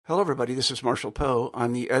Hello, everybody. This is Marshall Poe.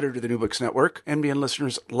 I'm the editor of the New Books Network. NBN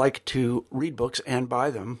listeners like to read books and buy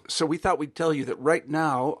them. So we thought we'd tell you that right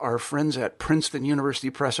now, our friends at Princeton University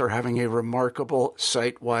Press are having a remarkable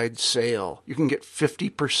site-wide sale. You can get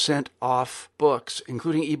 50% off books,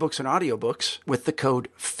 including ebooks and audiobooks, with the code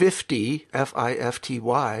 50,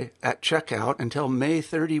 F-I-F-T-Y, at checkout until May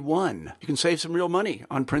 31. You can save some real money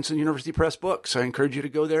on Princeton University Press books. I encourage you to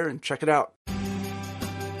go there and check it out.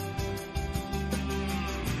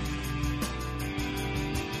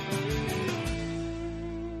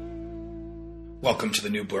 Welcome to the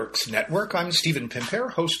New Books Network. I'm Stephen Pimpare,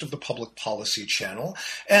 host of the Public Policy Channel.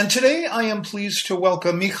 And today I am pleased to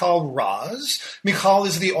welcome Michal Raz. Michal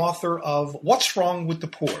is the author of What's Wrong with the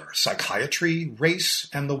Poor? Psychiatry, Race,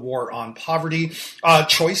 and the War on Poverty, a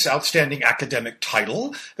choice outstanding academic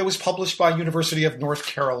title that was published by University of North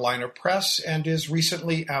Carolina Press and is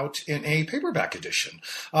recently out in a paperback edition.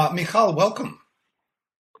 Michal, welcome.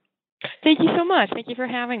 Thank you so much. Thank you for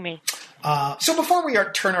having me. So before we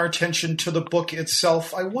turn our attention to the book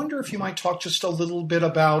itself, I wonder if you might talk just a little bit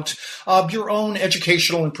about your own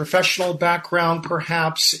educational and professional background,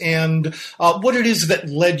 perhaps, and what it is that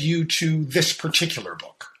led you to this particular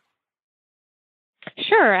book.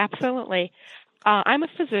 Sure, absolutely. I'm a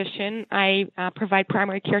physician. I provide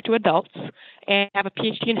primary care to adults and have a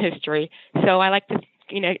PhD in history. So I like to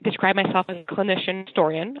describe myself as a clinician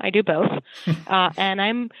historian. I do both. And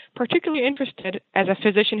I'm particularly interested as a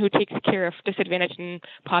physician who takes care of disadvantaged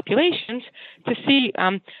populations to see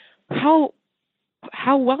how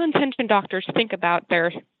well-intentioned doctors think about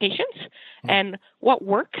their patients and what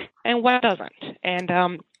works and what doesn't.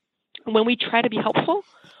 And when we try to be helpful,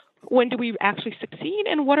 when do we actually succeed,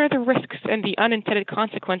 and what are the risks and the unintended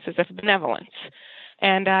consequences of benevolence?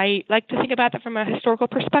 And I like to think about that from a historical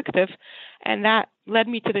perspective, and that led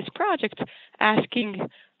me to this project asking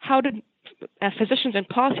how did physicians and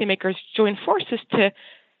policymakers join forces to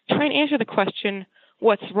try and answer the question,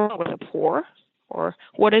 what's wrong with the poor, or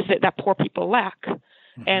what is it that poor people lack?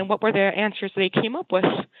 And what were the answers they came up with,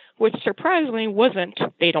 which surprisingly wasn't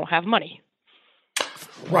they don't have money.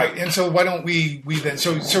 Right, and so why don't we then?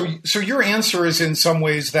 So your answer is in some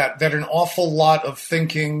ways that an awful lot of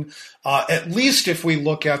thinking, at least if we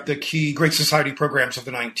look at the key Great Society programs of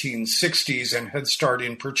the 1960s and Head Start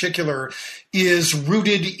in particular, is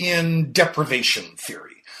rooted in deprivation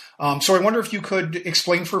theory. So I wonder if you could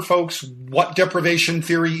explain for folks what deprivation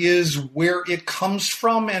theory is, where it comes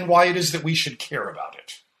from, and why it is that we should care about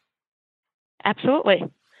it. Absolutely.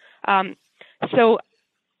 So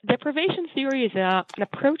deprivation theory is an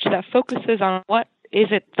approach that focuses on what is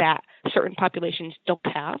it that certain populations don't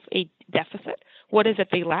have, a deficit, what is it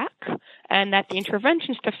they lack, and that the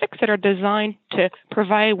interventions to fix it are designed to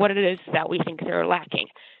provide what it is that we think they're lacking.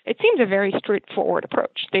 It seems a very straightforward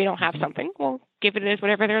approach. They don't have something, well, give it as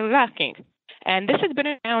whatever they're lacking. And this has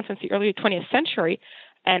been around since the early 20th century,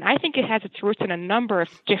 and I think it has its roots in a number of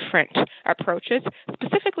different approaches,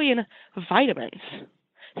 specifically in vitamins.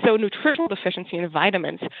 So nutritional deficiency in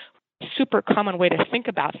vitamins, super common way to think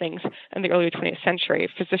about things in the early 20th century.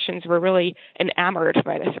 Physicians were really enamored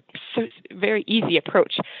by this very easy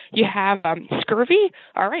approach. You have scurvy,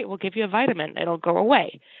 all right, we'll give you a vitamin, it'll go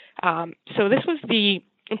away. So this was the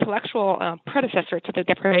intellectual predecessor to the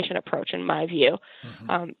deprivation approach, in my view.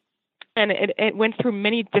 And it went through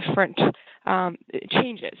many different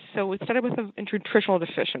changes. So it started with the nutritional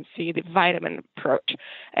deficiency, the vitamin approach.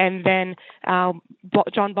 And then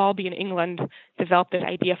John Bowlby in England developed this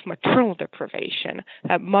idea of maternal deprivation,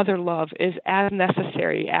 that mother love is as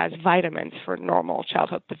necessary as vitamins for normal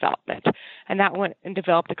childhood development. And that went and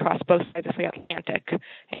developed across both sides of the Atlantic.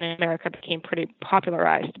 And in America became pretty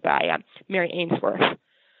popularized by Mary Ainsworth.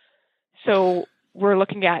 So we're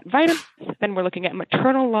looking at vitamins, then we're looking at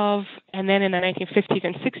maternal love, and then in the 1950s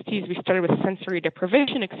and 60s, we started with sensory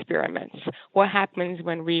deprivation experiments. What happens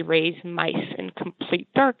when we raise mice in complete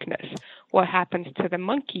darkness? What happens to the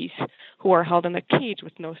monkeys who are held in a cage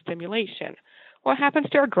with no stimulation? What happens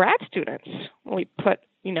to our grad students when we put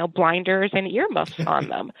blinders and earmuffs on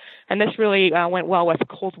them? And this really went well with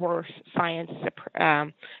Cold War science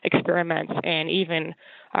experiments and even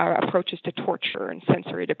approaches to torture and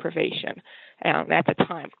sensory deprivation at the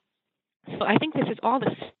time. So I think this is all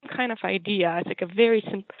the same kind of idea. It's like a very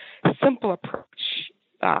simple approach.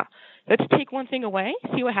 Let's take one thing away,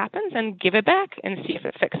 see what happens, and give it back and see if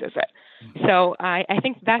it fixes it. So I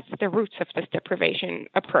think that's the roots of this deprivation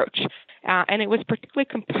approach. And it was particularly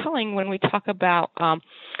compelling when we talk about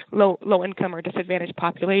low-income or disadvantaged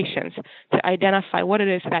populations to identify what it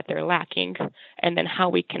is that they're lacking and then how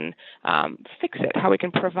we can fix it, how we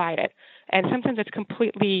can provide it. And sometimes it's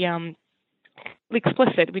completely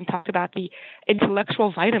explicit. We talked about the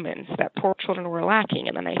intellectual vitamins that poor children were lacking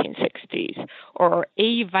in the 1960s, or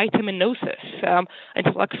avitaminosis,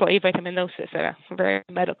 intellectual avitaminosis, a very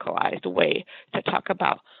medicalized way to talk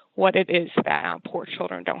about what it is that poor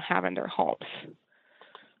children don't have in their homes.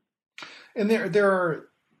 And there are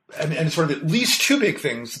and sort of at least two big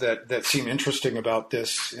things that seem interesting about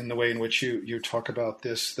this in the way in which you talk about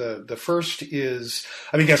this. The first is,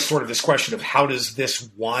 I guess sort of this question of how does this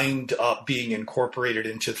wind up being incorporated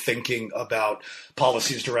into thinking about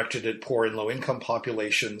policies directed at poor and low income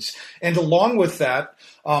populations? And along with that,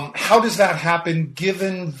 how does that happen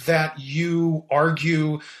given that you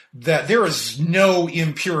argue that there is no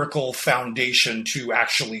empirical foundation to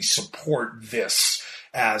actually support this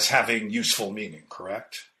as having useful meaning,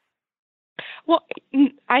 correct? Well,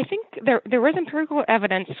 I think there is empirical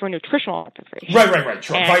evidence for nutritional deprivation. Right.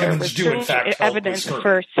 Sure. And vitamins do, in fact, help evidence with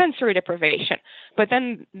for sensory deprivation. But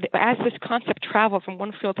then, as this concept traveled from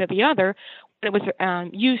one field to the other, it was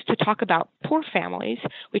used to talk about poor families.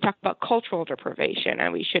 We talked about cultural deprivation,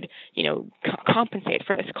 and we should, compensate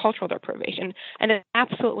for this cultural deprivation. And there's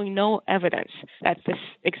absolutely no evidence that this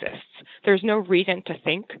exists. There's no reason to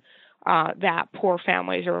think that poor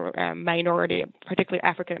families or minority, particularly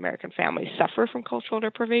African American families, suffer from cultural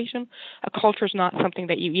deprivation. A culture is not something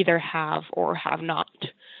that you either have or have not,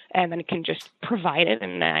 and then it can just provide it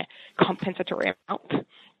in a compensatory amount.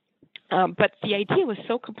 But the idea was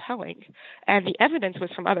so compelling, and the evidence was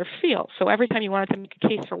from other fields. So every time you wanted to make a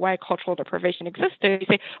case for why cultural deprivation existed, you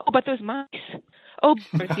say, "Oh, but those mice. Oh,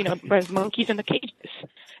 there's monkeys in the cages.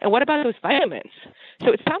 And what about those vitamins?"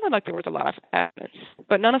 So it sounded like there was a lot of evidence,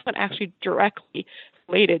 but none of it actually directly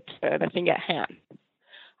related to the thing at hand.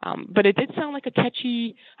 But it did sound like a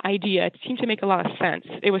catchy idea. It seemed to make a lot of sense.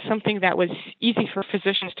 It was something that was easy for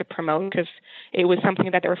physicians to promote because it was something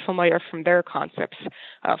that they were familiar from their concepts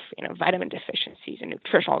of, vitamin deficiencies and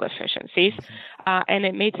nutritional deficiencies. And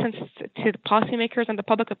it made sense to the policymakers and the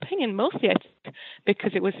public opinion, mostly I think,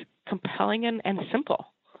 because it was compelling and simple.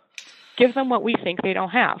 Give them what we think they don't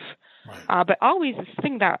have. Right. But always this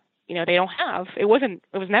thing that, they don't have, it was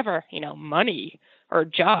never, money or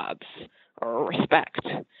jobs or respect.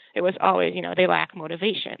 It was always, they lack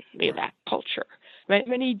motivation, they lack culture.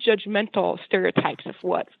 Many judgmental stereotypes of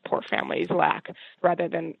what poor families lack, rather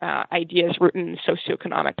than ideas rooted in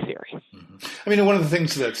socioeconomic theory. Mm-hmm. One of the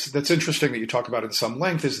things that's interesting that you talk about in some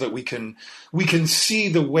length is that we can see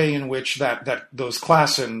the way in which that those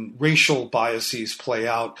class and racial biases play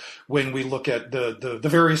out when we look at the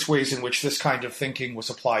various ways in which this kind of thinking was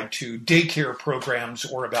applied to daycare programs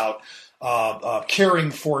or about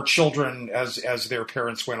caring for children as their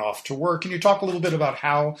parents went off to work. Can you talk a little bit about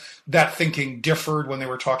how that thinking differed when they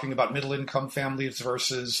were talking about middle-income families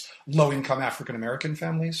versus low-income African-American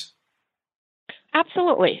families?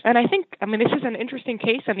 Absolutely. And I think, this is an interesting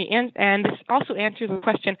case, and this also answers the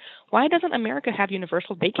question, why doesn't America have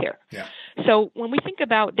universal daycare? Yeah. So when we think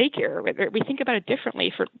about daycare, we think about it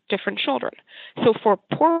differently for different children. So for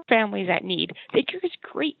poor families at need, daycare is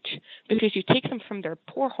great because you take them from their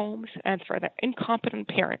poor homes and for their incompetent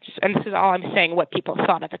parents. And this is all I'm saying what people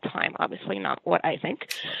thought at the time, obviously not what I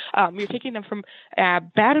think. You're taking them from a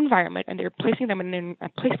bad environment and they're placing them in a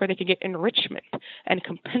place where they can get enrichment and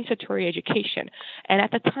compensatory education. And at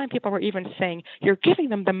the time, people were even saying, you're giving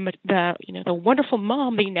them the wonderful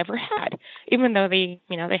mom they never had, even though they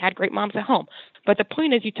had great moms at home. But the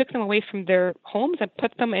point is, you took them away from their homes and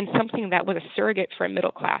put them in something that was a surrogate for a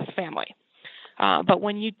middle class family. But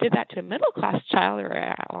when you did that to a middle class child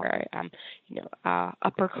or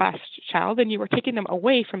upper class child, then you were taking them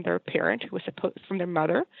away from their parent, from their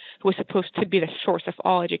mother, who was supposed to be the source of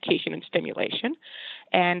all education and stimulation,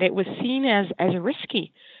 and it was seen as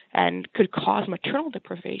risky and could cause maternal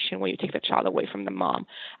deprivation when you take the child away from the mom.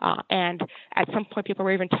 And at some point, people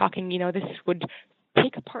were even talking, this would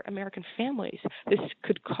take apart American families. This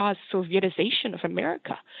could cause Sovietization of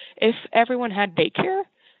America. If everyone had daycare,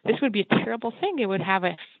 this would be a terrible thing. It would have,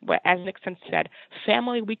 as Nixon said,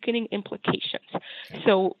 family weakening implications.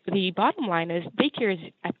 So the bottom line is daycare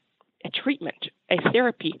is a treatment, a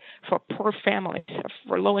therapy for poor families,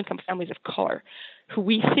 for low-income families of color, who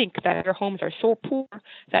we think that their homes are so poor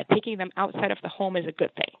that taking them outside of the home is a good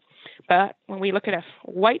thing. But when we look at a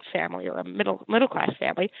white family or a middle-class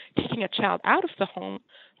family, taking a child out of the home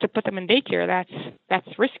to put them in daycare, that's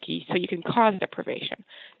risky, so you can cause deprivation.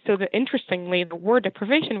 So interestingly, the word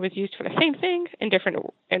deprivation was used for the same thing in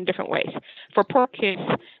different ways. For poor kids,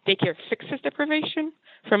 daycare fixes deprivation.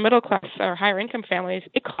 For middle-class or higher-income families,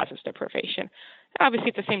 it causes deprivation. Obviously,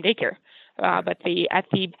 it's the same daycare, but at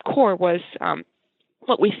the core was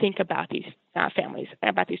what we think about these families,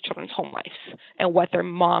 about these children's home lives, and what their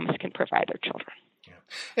moms can provide their children.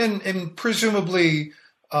 Yeah. And presumably,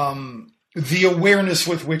 the awareness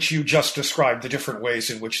with which you just described the different ways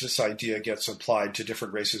in which this idea gets applied to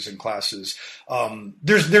different races and classes,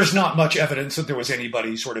 there's not much evidence that there was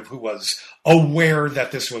anybody sort of who was aware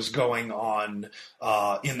that this was going on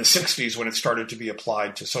in the 60s when it started to be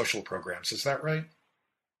applied to social programs. Is that right?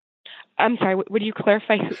 I'm sorry, would you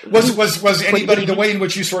clarify? Was anybody, the way in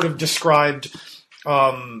which you sort of described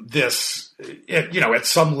this, at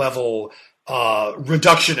some level,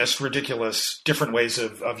 reductionist, ridiculous, different ways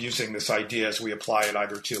of using this idea as we apply it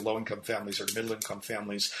either to low-income families or to middle-income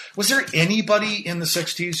families. Was there anybody in the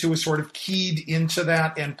 60s who was sort of keyed into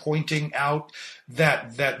that and pointing out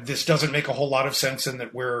that this doesn't make a whole lot of sense and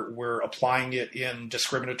that we're applying it in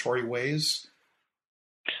discriminatory ways?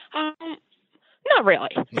 Not really.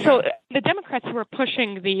 Yeah. So the Democrats who were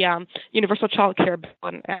pushing the universal child care bill,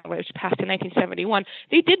 which passed in 1971,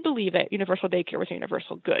 they did believe that universal daycare was a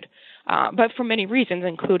universal good, but for many reasons,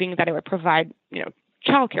 including that it would provide,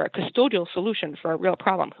 child care, a custodial solution for a real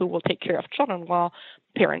problem, who will take care of children while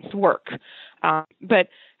parents work. But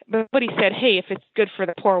he said, hey, if it's good for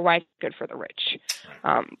the poor, why is it good for the rich?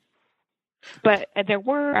 But there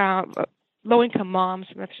were low-income moms,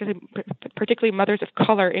 particularly mothers of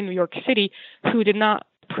color in New York City, who did not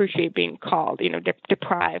appreciate being called,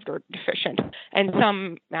 deprived or deficient. And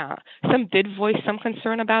some did voice some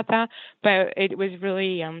concern about that, but it was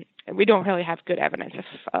really, we don't really have good evidence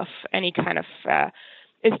of any kind of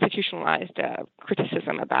institutionalized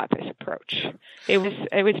criticism about this approach. It was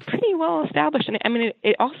pretty well established, and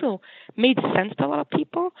it also made sense to a lot of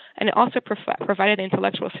people, and it also provided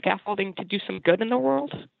intellectual scaffolding to do some good in the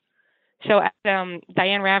world. So Diane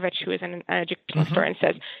Ravitch, who is an educational historian,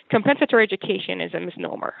 says compensatory education is a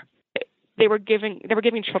misnomer. They were giving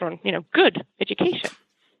children, good education.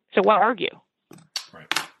 So why argue?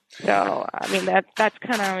 Right. So that's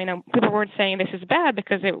kind of people weren't saying this is bad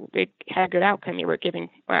because it had a good outcome. You were giving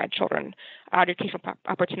children educational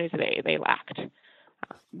opportunities they lacked.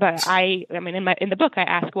 But in the book, I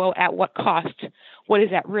ask, well, at what cost? What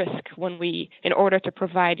is at risk when we, in order to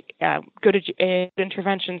provide good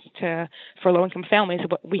interventions for low-income families,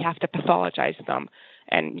 we have to pathologize them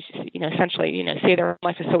and, essentially, say their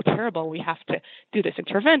life is so terrible, we have to do this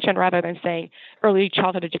intervention rather than saying early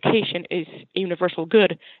childhood education is a universal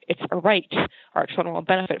good. It's a right. Our children will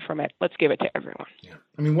benefit from it. Let's give it to everyone. Yeah.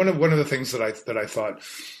 One of the things that I thought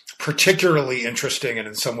particularly interesting and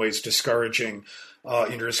in some ways discouraging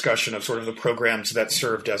in your discussion of sort of the programs that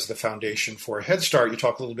served as the foundation for Head Start, you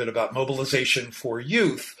talk a little bit about mobilization for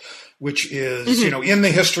youth, which is, in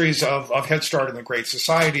the histories of Head Start and the Great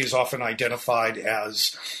Society is often identified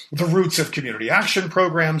as the roots of community action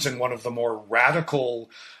programs and one of the more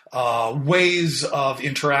radical ways of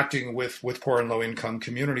interacting with poor and low-income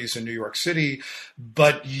communities in New York City.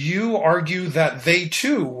 But you argue that they,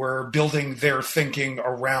 too, were building their thinking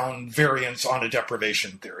around variance on a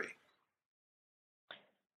deprivation theory.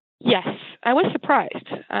 Yes, I was surprised.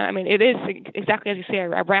 It is exactly as you say,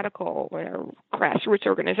 a radical grassroots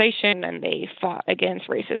organization, and they fought against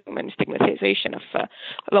racism and stigmatization of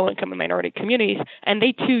low-income and minority communities, and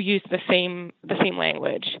they too used the same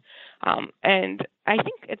language. And I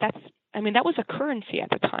think that was a currency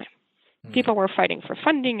at the time. People were fighting for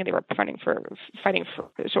funding, and they were fighting for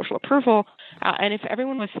social approval. And if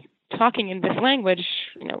everyone was talking in this language,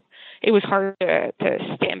 it was hard to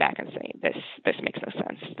stand back and say this makes no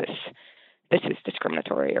sense. This is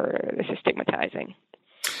discriminatory or this is stigmatizing.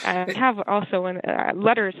 I have also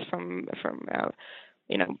letters from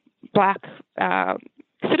Black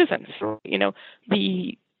citizens.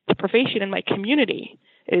 The deprivation in my community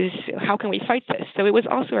is how can we fight this? So it was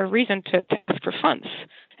also a reason to ask for funds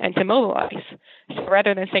and to mobilize. So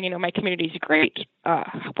rather than saying, my community is great,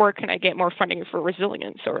 where can I get more funding for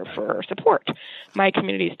resilience or for support? My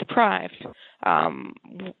community is deprived.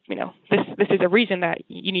 This is a reason that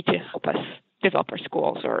you need to help us develop our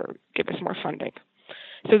schools or give us more funding.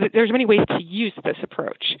 So there's many ways to use this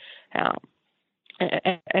approach.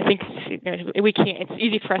 I think we can't. It's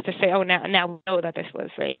easy for us to say, "Oh, now we know that this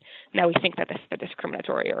was now we think that this is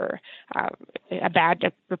discriminatory or a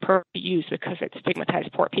bad approach to use because it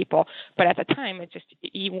stigmatized poor people." But at the time, it's just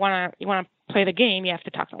you want to play the game. You have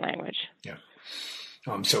to talk the language. Yeah.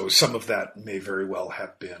 So some of that may very well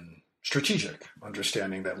have been strategic,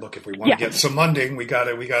 understanding that look, if we want to get some funding, we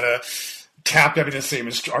gotta tap. The same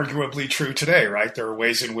is arguably true today, right? There are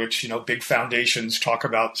ways in which, big foundations talk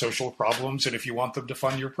about social problems. And if you want them to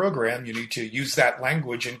fund your program, you need to use that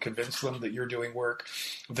language and convince them that you're doing work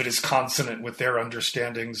that is consonant with their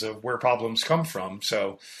understandings of where problems come from.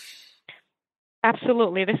 So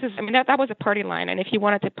Absolutely. That was a party line. And if you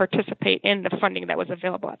wanted to participate in the funding that was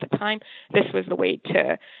available at the time, this was the way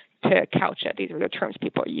to couch it. These were the terms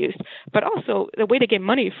people used. But also, the way to get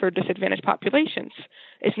money for disadvantaged populations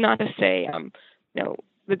is not to say,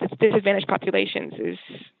 the disadvantaged populations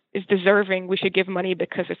is deserving, we should give money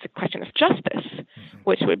because it's a question of justice,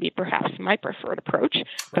 which would be perhaps my preferred approach.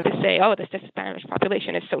 But to say, this disadvantaged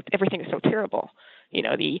population everything is so terrible.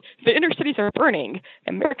 The inner cities are burning,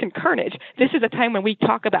 American carnage. This is a time when we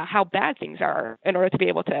talk about how bad things are in order to be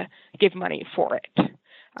able to give money for it.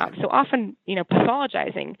 So often,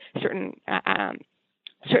 pathologizing certain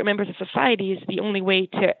members of society is the only way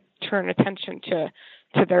to turn attention to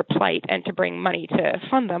their plight and to bring money to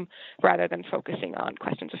fund them rather than focusing on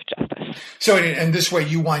questions of justice. So in this way,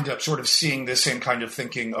 you wind up sort of seeing this same kind of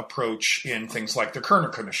thinking approach in things like the Kerner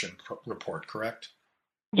Commission report, correct?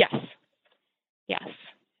 Yes.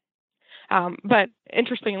 But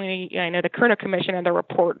interestingly, I know the Kerner Commission and the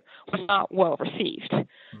report was not well received.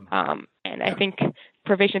 And I think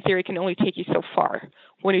privation theory can only take you so far.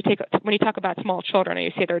 When you talk about small children and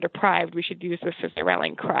you say they're deprived, we should use this as a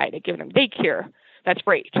rallying cry to give them daycare. That's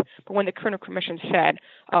great. But when the Kerner Commission said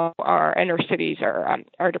our inner cities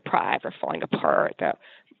are deprived or falling apart, the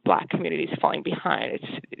Black communities falling behind,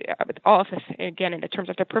 all of this, again, in the terms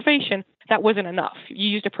of deprivation, that wasn't enough. You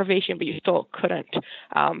used deprivation, but you still couldn't.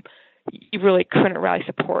 You really couldn't rally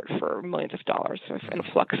support for millions of dollars of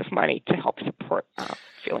influx of money to help support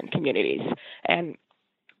failing communities. And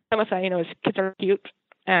some of that, is kids are cute,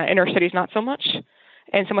 inner cities not so much.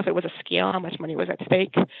 And some of it was a scale, how much money was at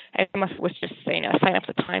stake, and some of it was just saying sign up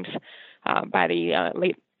to the Times by the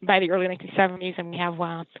early 1970s, and we have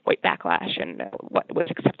white backlash, and what was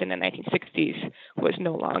accepted in the 1960s was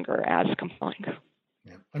no longer as compelling.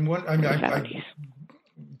 Yeah. I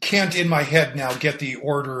can't in my head now get the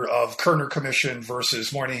order of Kerner Commission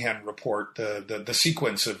versus Moynihan Report, the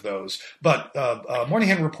sequence of those, but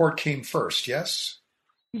Moynihan Report came first, yes?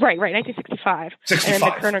 Right, 1965. 65. And then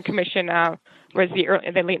the Kerner Commission was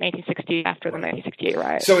the late 1960s after the 1968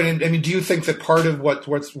 riot. So, do you think that part of what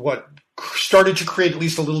started to create at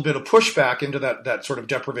least a little bit of pushback into that sort of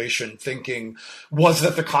deprivation thinking was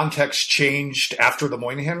that the context changed after the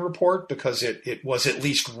Moynihan Report, because it was at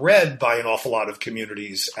least read by an awful lot of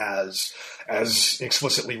communities as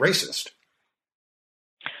explicitly racist?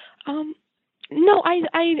 No,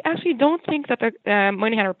 I actually don't think that the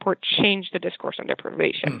Moynihan Report changed the discourse on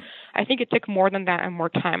deprivation. I think it took more than that and more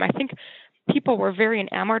time. I think people were very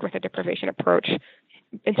enamored with the deprivation approach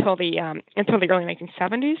until the early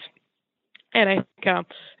 1970s, and I think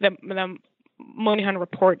the Moynihan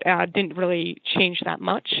Report didn't really change that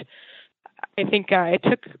much. I think it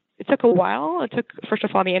took a while. It took, first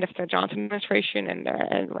of all, the end of the Johnson administration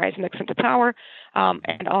and rise of Nixon to power,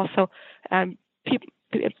 and also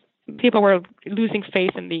people were losing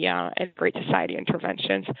faith in the Great Society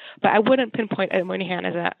interventions. But I wouldn't pinpoint Moynihan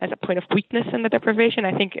as a point of weakness in the deprivation.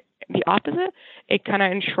 I think the opposite. It kind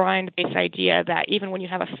of enshrined this idea that even when you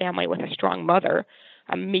have a family with a strong mother,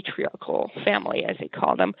 a matriarchal family, as they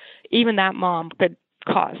call them, even that mom could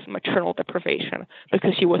cause maternal deprivation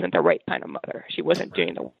because she wasn't the right kind of mother. She wasn't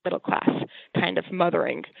doing the middle class kind of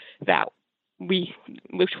mothering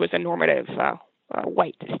which was a normative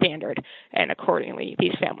white standard, and accordingly,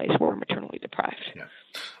 these families were maternally deprived. Yeah.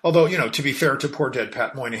 Although, to be fair to poor dead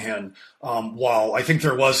Pat Moynihan, while I think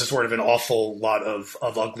there was a sort of an awful lot of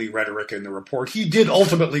ugly rhetoric in the report, he did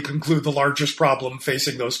ultimately conclude the largest problem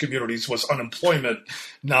facing those communities was unemployment,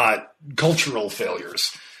 not cultural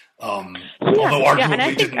failures. Although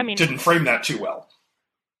arguably didn't frame that too well.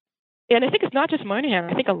 And I think it's not just Moynihan.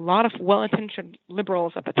 I think a lot of well-intentioned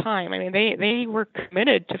liberals at the time, they were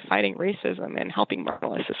committed to fighting racism and helping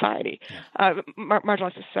marginalized society,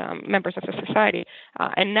 marginalized members of the society.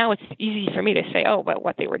 And now it's easy for me to say, but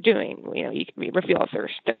what they were doing, reveals their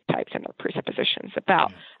stereotypes and their presuppositions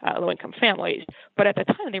about low-income families. But at the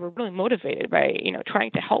time, they were really motivated by,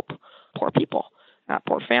 trying to help poor people.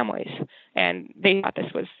 Poor families, and they thought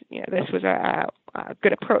this was a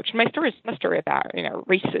good approach. My story is not a story about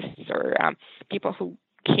racists or people who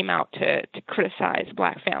came out to criticize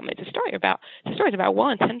Black families. The story is about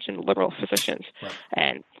well-intentioned liberal physicians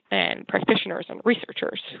and practitioners and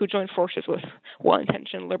researchers who joined forces with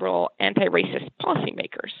well-intentioned liberal anti-racist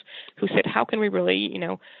policymakers who said, how can we really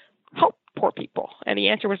help poor people? And the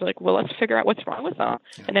answer was let's figure out what's wrong with them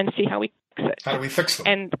and then see how we fix it. How do we fix them?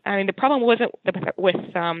 And the problem wasn't with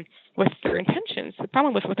their intentions. The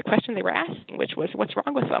problem was with the question they were asking, which was what's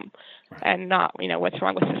wrong with them, and not what's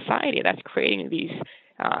wrong with society that's creating these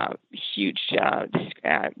huge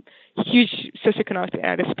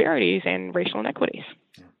socioeconomic disparities and racial inequities.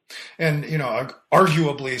 And,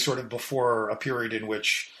 arguably sort of before a period in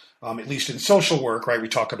which, at least in social work, right, we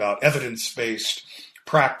talk about evidence-based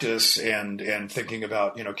practice and thinking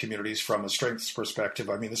about, communities from a strengths perspective.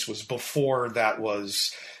 I mean, this was before that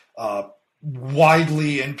was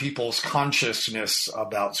widely in people's consciousness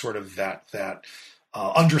about sort of that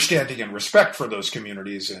understanding and respect for those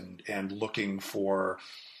communities and looking for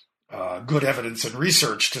good evidence and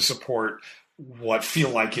research to support what feel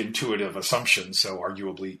like intuitive assumptions. So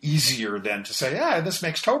arguably easier than to say, this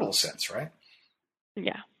makes total sense, right?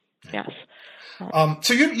 Yeah. Yes.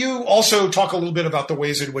 So you also talk a little bit about the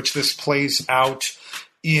ways in which this plays out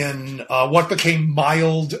in what became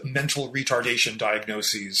mild mental retardation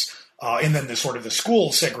diagnoses, and then the sort of the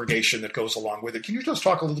school segregation that goes along with it. Can you just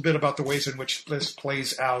talk a little bit about the ways in which this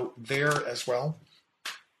plays out there as well?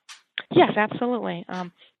 Yes, absolutely.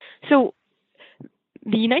 So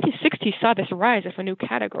the 1960s saw this rise of a new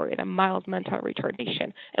category, the mild mental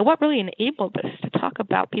retardation. And what really enabled this to talk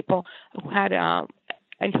about people who had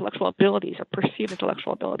intellectual abilities or perceived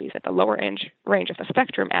intellectual abilities at the lower range of the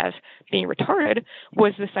spectrum as being retarded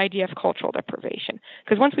was this idea of cultural deprivation.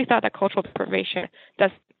 Because once we thought that cultural deprivation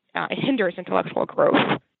it hinders intellectual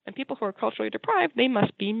growth, and people who are culturally deprived, they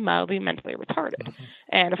must be mildly mentally retarded. Mm-hmm.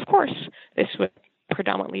 And of course, this was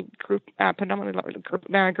predominantly a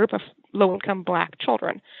group of low-income Black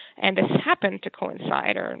children, and this happened to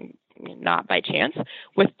coincide, or not by chance,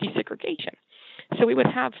 with desegregation. So we would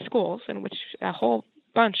have schools in which a whole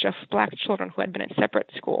bunch of Black children who had been in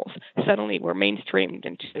separate schools suddenly were mainstreamed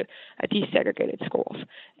into desegregated schools,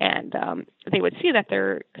 and they would see that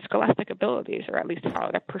their scholastic abilities, or at least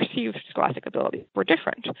how their perceived scholastic abilities, were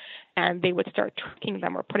different, and they would start tracking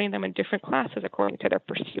them or putting them in different classes according to their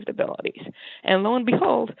perceived abilities. And lo and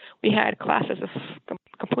behold, we had classes of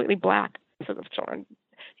completely Black sort of children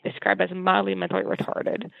described as mildly mentally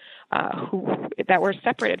retarded, that were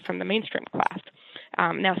separated from the mainstream class.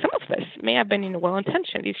 Now, some of this may have been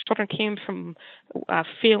well-intentioned. These children came from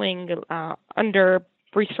feeling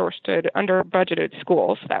under-resourced, under-budgeted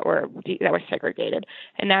schools that were segregated,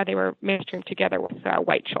 and now they were mainstreamed together with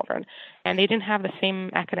white children, and they didn't have the same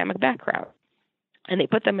academic background. And they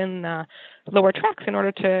put them in lower tracks in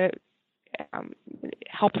order to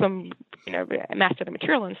help them, master the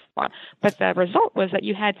material and so on. But the result was that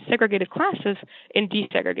you had segregated classes in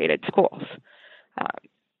desegregated schools.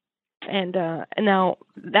 And now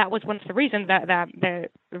that was one of the reasons that there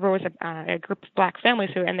was a group of Black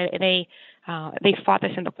families and they fought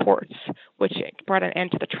this in the courts, which brought an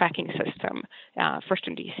end to the tracking system, first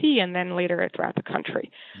in D.C. and then later throughout the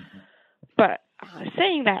country. Mm-hmm. But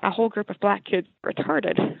saying that a whole group of Black kids were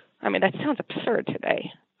retarded, I mean, that sounds absurd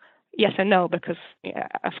today. Yes and no, because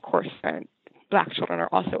of course Black children are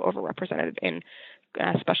also overrepresented in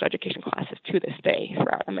special education classes to this day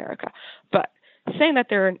throughout America. But saying that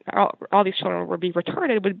all these children would be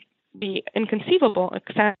retarded would be inconceivable,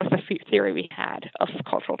 because that was the theory we had of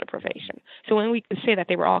cultural deprivation. So when we could say that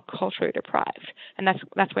they were all culturally deprived, and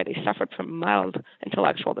that's why they suffered from mild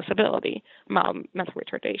intellectual disability, mild mental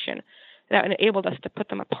retardation, that enabled us to put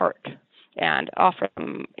them apart and offer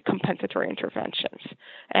them compensatory interventions.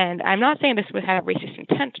 And I'm not saying this would have racist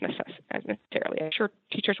intent necessarily. I'm sure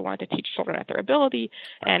teachers wanted to teach children at their ability,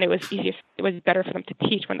 and it was better for them to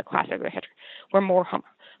teach when the classes were more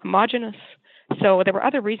homogeneous. So there were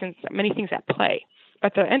other reasons, many things at play.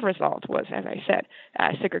 But the end result was, as I said,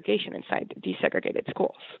 segregation inside desegregated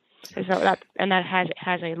schools. And so that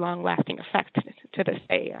has a long-lasting effect to this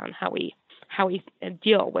day on how we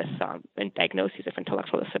deal with diagnoses of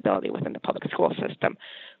intellectual disability within the public school system,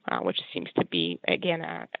 which seems to be, again,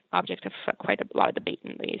 an object of quite a lot of debate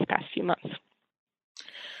in these past few months.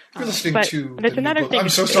 You're listening to there's another thing. I'm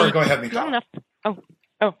so sorry. Go ahead, Mikhail.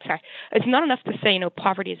 Sorry. It's not enough to say,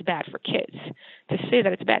 poverty is bad for kids. To say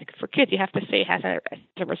that it's bad for kids, you have to say it has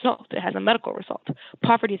a result. It has a medical result.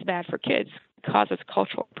 Poverty is bad for kids, causes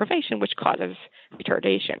cultural deprivation, which causes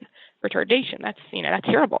retardation. That's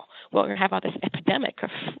terrible. Well, we're going to have all this epidemic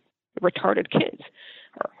of retarded kids,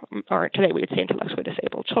 or today we would say intellectually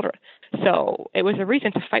disabled children. So it was a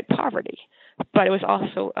reason to fight poverty, but it was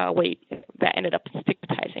also a way that ended up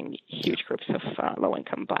stigmatizing huge groups of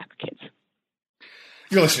low-income Black kids.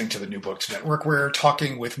 You're listening to the New Books Network. We're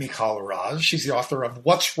talking with Michal Raz. She's the author of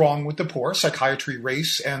What's Wrong with the Poor? Psychiatry,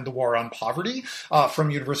 Race, and the War on Poverty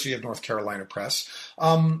from University of North Carolina Press.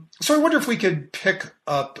 So I wonder if we could pick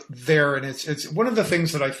up there. And it's one of the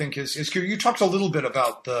things that I think is you talked a little bit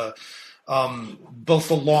about the both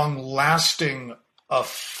the long-lasting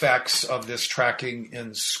effects of this tracking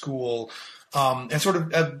in school, and sort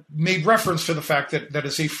of made reference to the fact that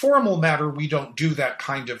as a formal matter, we don't do that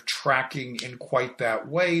kind of tracking in quite that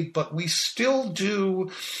way, but we still do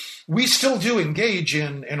engage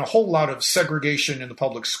in a whole lot of segregation in the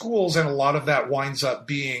public schools, and a lot of that winds up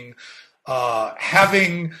being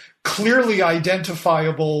having clearly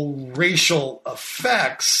identifiable racial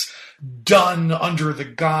effects done under the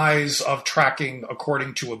guise of tracking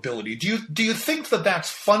according to ability. Do you think that that's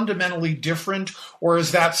fundamentally different, or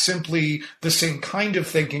is that simply the same kind of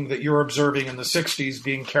thinking that you're observing in the 60s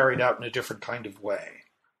being carried out in a different kind of way?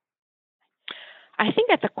 I think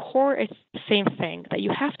at the core, it's the same thing, that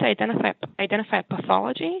you have to identify a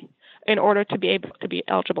pathology in order to be able to be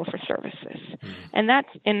eligible for services. And that's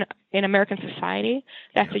in American society,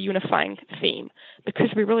 that's a unifying theme, because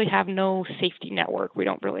we really have no safety network. We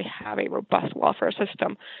don't really have a robust welfare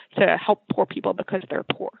system to help poor people because they're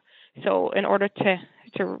poor. So in order to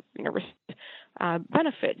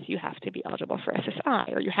benefits, you have to be eligible for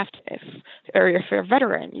SSI, or you have to, if you're a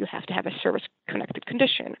veteran, you have to have a service-connected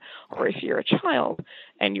condition, or if you're a child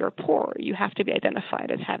and you're poor, you have to be identified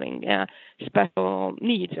as having special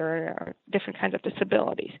needs or different kinds of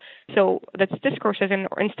disabilities. So the discourse is,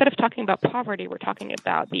 instead of talking about poverty, we're talking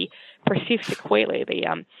about the perceived sequelae,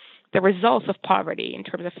 the results of poverty in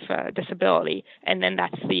terms of disability, and then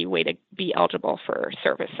that's the way to be eligible for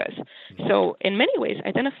services. So in many ways,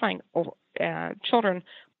 identifying children,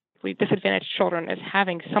 disadvantaged children, as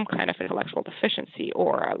having some kind of intellectual deficiency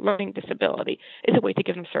or a learning disability is a way to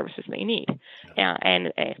give them services they need.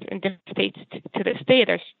 And in different states to this day,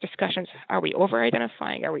 there's discussions: are we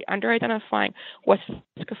over-identifying? Are we under-identifying? What's the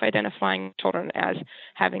risk of identifying children as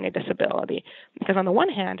having a disability? Because on the one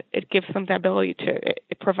hand, it gives them the ability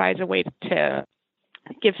it provides a way to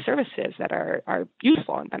give services that are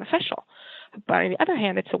useful and beneficial. But on the other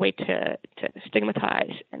hand, it's a way to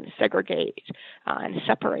stigmatize and segregate and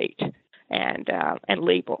separate and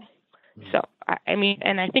label. So, I mean,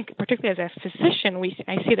 and I think particularly as a physician,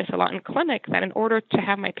 I see this a lot in clinic, that in order to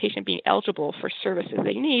have my patient being eligible for services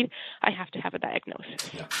they need, I have to have a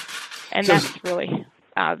diagnosis. Yeah. And so that's really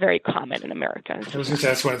very common in America. I was going to say,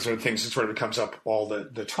 that's one of the things that sort of comes up all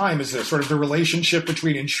the time, is the sort of the relationship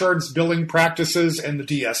between insurance billing practices and the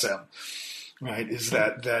DSM. Right, is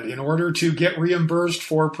that in order to get reimbursed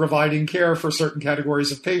for providing care for certain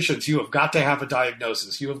categories of patients, you have got to have a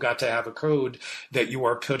diagnosis. You have got to have a code that you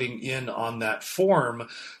are putting in on that form.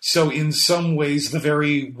 So in some ways, the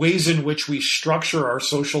very ways in which we structure our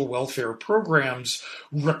social welfare programs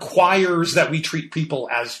requires that we treat people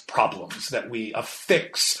as problems, that we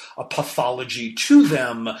affix a pathology to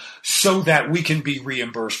them so that we can be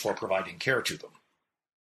reimbursed for providing care to them.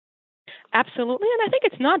 Absolutely, and I think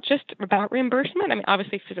it's not just about reimbursement. I mean,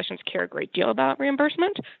 obviously, physicians care a great deal about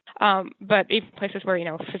reimbursement, but even places where,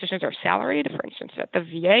 physicians are salaried, for instance, at the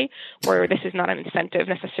VA, where this is not an incentive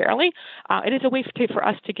necessarily, it is a way for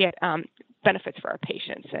us to get benefits for our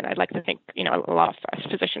patients. And I'd like to think, a lot of us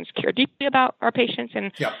physicians care deeply about our patients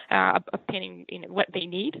and obtaining, what they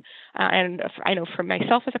need. And I know for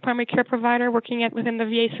myself as a primary care provider working within the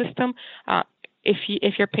VA system, if you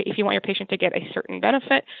want your patient to get a certain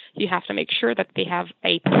benefit, you have to make sure that they have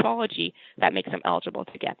a pathology that makes them eligible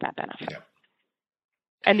to get that benefit. Yeah.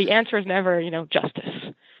 And the answer is never,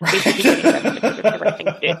 justice.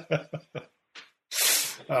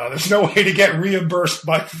 There's no way to get reimbursed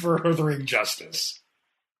by furthering justice.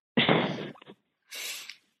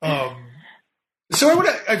 So I want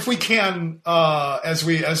to, if we can, as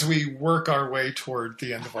we work our way toward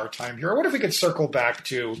the end of our time here, I wonder if we could circle back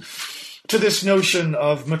to this notion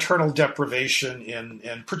of maternal deprivation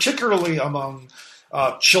in particularly among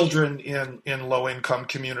children in low-income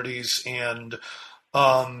communities. And,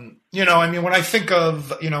 when I think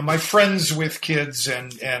of, my friends with kids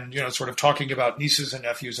and sort of talking about nieces and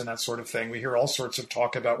nephews and that sort of thing, we hear all sorts of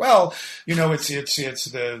talk about, it's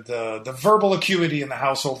the verbal acuity in the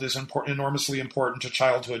household is enormously important to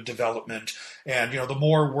childhood development. And, the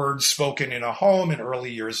more words spoken in a home in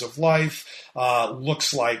early years of life,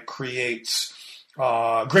 looks like creates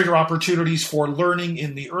greater opportunities for learning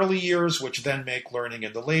in the early years, which then make learning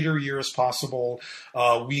in the later years possible.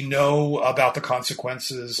 We know about the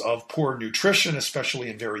consequences of poor nutrition, especially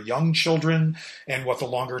in very young children, and what the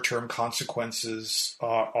longer-term consequences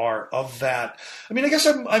are of that. I mean, I guess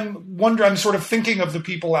I'm sort of thinking of the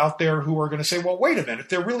people out there who are going to say, well, wait a minute,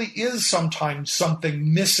 there really is sometimes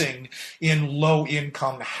something missing in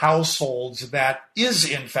low-income households that is,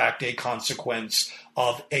 in fact, a consequence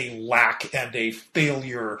of a lack and a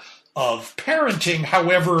failure of parenting,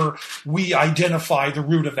 however we identify the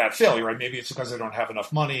root of that failure. Right? Maybe it's because they don't have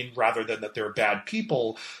enough money rather than that they're bad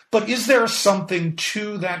people. But is there something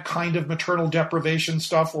to that kind of maternal deprivation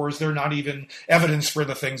stuff, or is there not even evidence for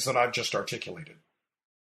the things that I've just articulated?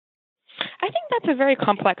 I think that's a very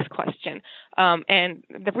complex question, and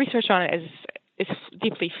the research on it is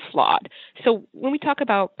deeply flawed. So when we talk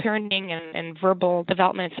about parenting and verbal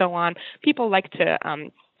development and so on, people like to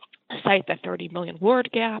cite the 30 million word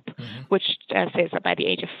gap, which says that by the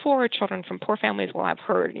age of 4, children from poor families will have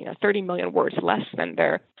heard 30 million words less than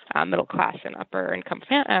their middle class and upper income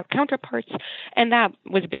counterparts, and that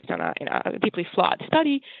was based on a deeply flawed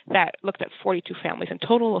study that looked at 42 families in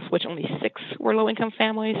total, of which only 6 were low income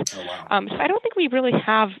families. Oh, wow. So I don't think we really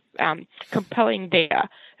have compelling data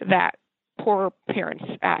that poor parents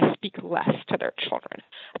speak less to their children,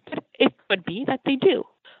 but it could be that they do.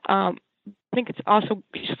 I think it's also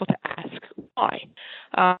useful to ask why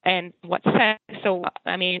and what's said. So,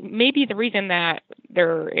 I mean, maybe the reason that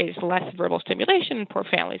there is less verbal stimulation in poor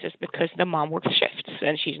families is because the mom works shifts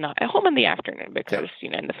and she's not at home in the afternoon because,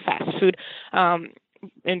 in the fast food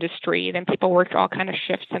industry, then people work all kind of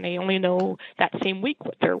shifts and they only know that same week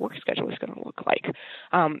what their work schedule is going to look like.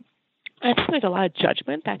 I think there's a lot of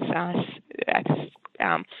judgment that's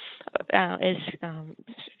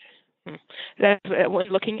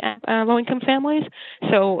looking at low-income families.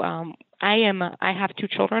 So I have 2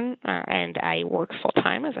 children, and I work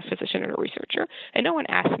full-time as a physician and a researcher. And no one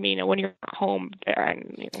asks me, when you're home,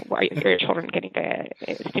 and are your children getting the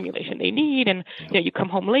stimulation they need? And you come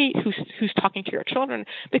home late. Who's talking to your children?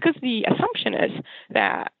 Because the assumption is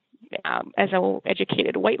that as an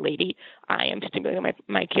educated white lady, I am stimulating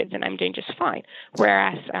my kids, and I'm doing just fine.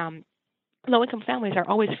 Whereas low-income families are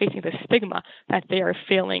always facing the stigma that they are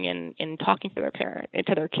failing in talking to their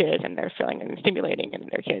kids, and they're failing in stimulating in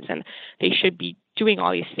their kids, and they should be doing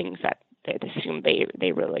all these things that they assume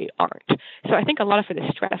they really aren't. So I think a lot of it is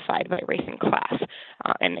stratified by race and class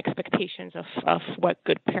and expectations of what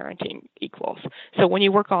good parenting equals. So when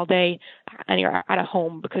you work all day and you're at a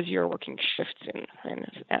home because you're working shifts in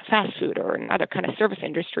fast food or in other kind of service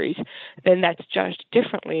industries, then that's judged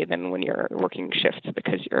differently than when you're working shifts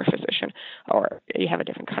because you're a physician or you have a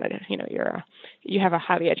different kind of, you have a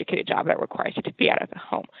highly educated job that requires you to be out of the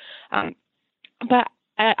home. But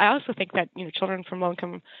I also think that children from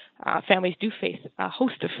low-income families do face a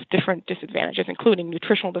host of different disadvantages, including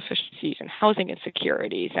nutritional deficiencies and housing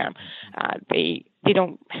insecurities. They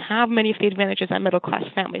don't have many of the advantages that middle-class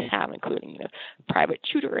families have, including private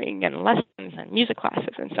tutoring and lessons and music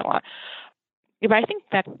classes and so on. But I think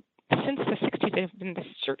that since the 60s, there have been this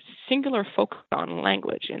singular focus on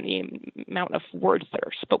language and the amount of words that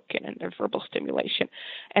are spoken and their verbal stimulation.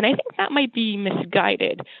 And I think that might be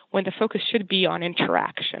misguided when the focus should be on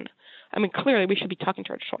interaction. I mean, clearly we should be talking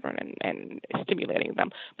to our children and stimulating them,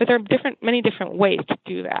 but there are many different ways to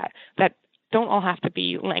do that don't all have to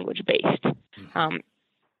be language-based.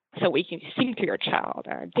 So we can sing to your child,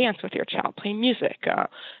 dance with your child, play music,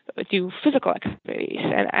 do physical activities.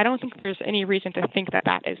 And I don't think there's any reason to think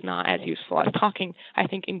that is not as useful as talking. I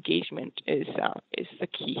think engagement is the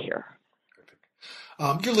key here.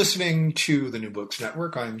 You're listening to the New Books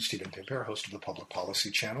Network. I'm Stephen Pimpare, host of the Public Policy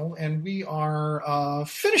Channel, and we are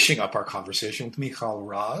finishing up our conversation with Michal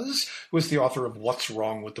Raz, who is the author of What's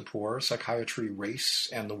Wrong with the Poor? Psychiatry, Race,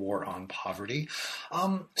 and the War on Poverty.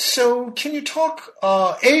 So can you talk,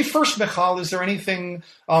 first, Michal, is there anything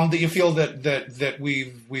that you feel that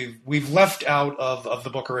we've left out of the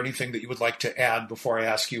book, or anything that you would like to add before I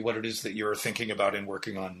ask you what it is that you're thinking about and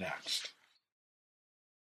working on next?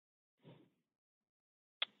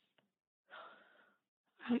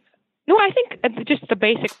 No, I think just the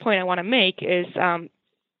basic point I want to make is I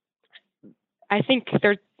think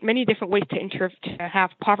there are many different ways to have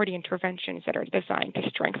poverty interventions that are designed to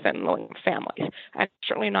strengthen low-income families. I'm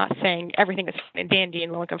certainly not saying everything is fine and dandy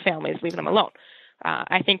in low-income families, leave them alone.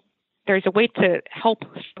 I think there's a way to help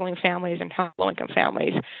struggling families and help low-income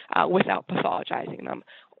families without pathologizing them.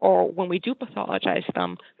 Or when we do pathologize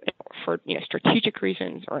them for strategic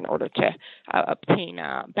reasons or in order to obtain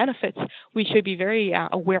benefits, we should be very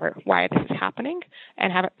aware why this is happening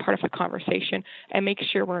and have it part of the conversation and make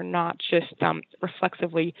sure we're not just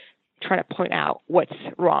reflexively trying to point out what's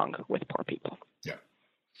wrong with poor people. Yeah.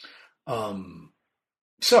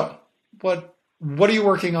 So what are you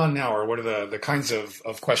working on now, or what are the kinds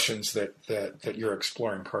of questions that you're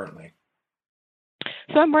exploring currently?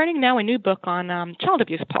 So I'm writing now a new book on child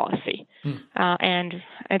abuse policy, and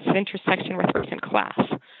it's an intersection with race and class.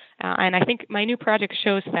 And I think my new project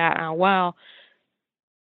shows that while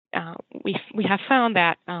we have found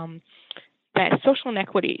that that social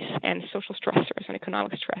inequities and social stressors and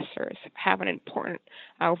economic stressors have an important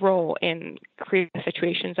role in creating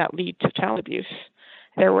situations that lead to child abuse.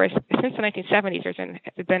 There was, since the 1970s,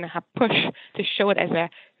 there's been a push to show it as a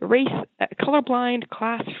race, colorblind,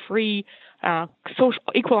 class-free,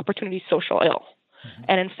 equal opportunity social ill. Mm-hmm.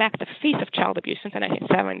 And in fact, the face of child abuse since the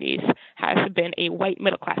 1970s has been a white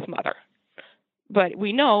middle-class mother. But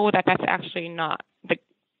we know that that's actually not the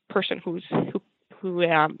person who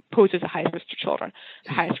poses the highest risk to children.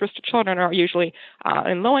 The highest risk to children are usually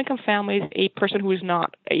in low-income families, a person who is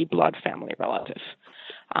not a blood family relative.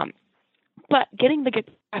 But getting the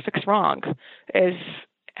graphics wrong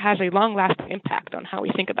has a long-lasting impact on how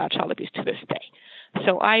we think about child abuse to this day.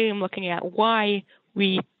 So I am looking at why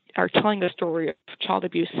we are telling the story of child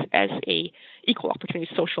abuse as a equal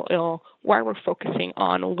opportunity social ill, why we're focusing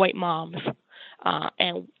on white moms,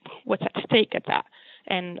 and what's at stake at that.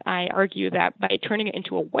 And I argue that by turning it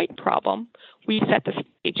into a white problem, we set the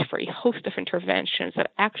stage for a host of interventions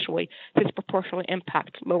that actually disproportionately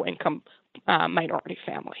impact low-income minority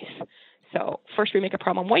families. So first we make a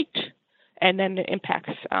problem white, and then it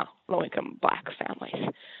impacts low-income black families.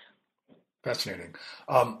 Fascinating.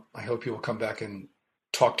 I hope you will come back and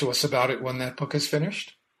talk to us about it when that book is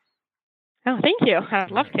finished. Oh, thank you. I'd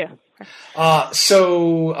love to.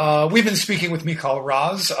 So we've been speaking with Michal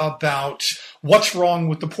Raz about what's wrong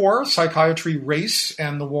with the poor, psychiatry, race,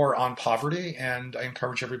 and the war on poverty. And I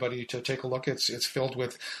encourage everybody to take a look. It's filled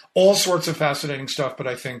with all sorts of fascinating stuff. But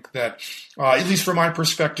I think that, at least from my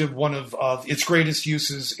perspective, one of its greatest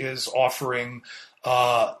uses is offering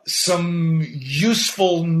some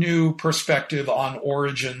useful new perspective on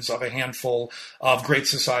origins of a handful of Great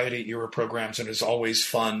Society era programs, and it's always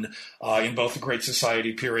fun in both the Great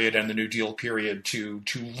Society period and the New Deal period to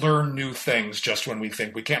learn new things just when we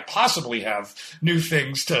think we can't possibly have new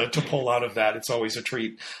things to pull out of that. It's always a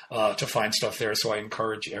treat to find stuff there, so I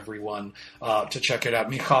encourage everyone to check it out.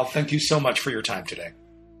 Michal, thank you so much for your time today.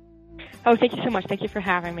 Oh, thank you so much. Thank you for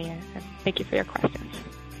having me, and thank you for your questions.